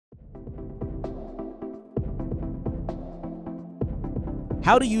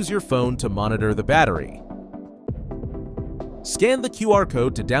How to use your phone to monitor the battery. Scan the QR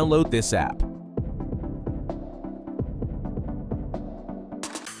code to download this app.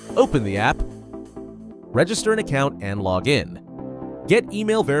 Open the app, register an account and log in. Get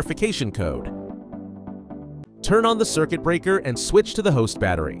email verification code. Turn on the circuit breaker and switch to the host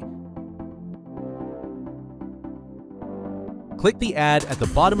battery. Click the ad at the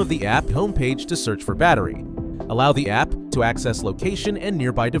bottom of the app homepage to search for battery. Allow the app to access location and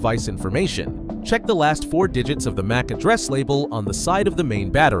nearby device information. Check the last 4 digits of the MAC address label on the side of the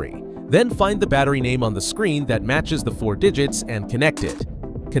main battery. Then find the battery name on the screen that matches the 4 digits and connect it.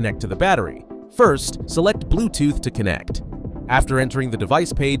 Connect to the battery. First, select Bluetooth to connect. After entering the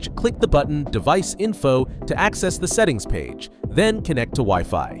device page, click the button Device Info to access the settings page, then connect to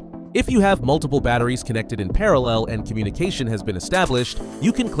Wi-Fi. If you have multiple batteries connected in parallel and communication has been established,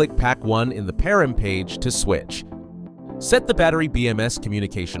 you can click Pack 1 in the Param page to switch. Set the battery BMS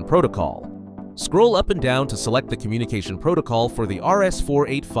Communication Protocol. Scroll up and down to select the communication protocol for the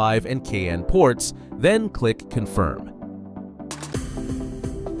RS485 and KN ports, then click Confirm.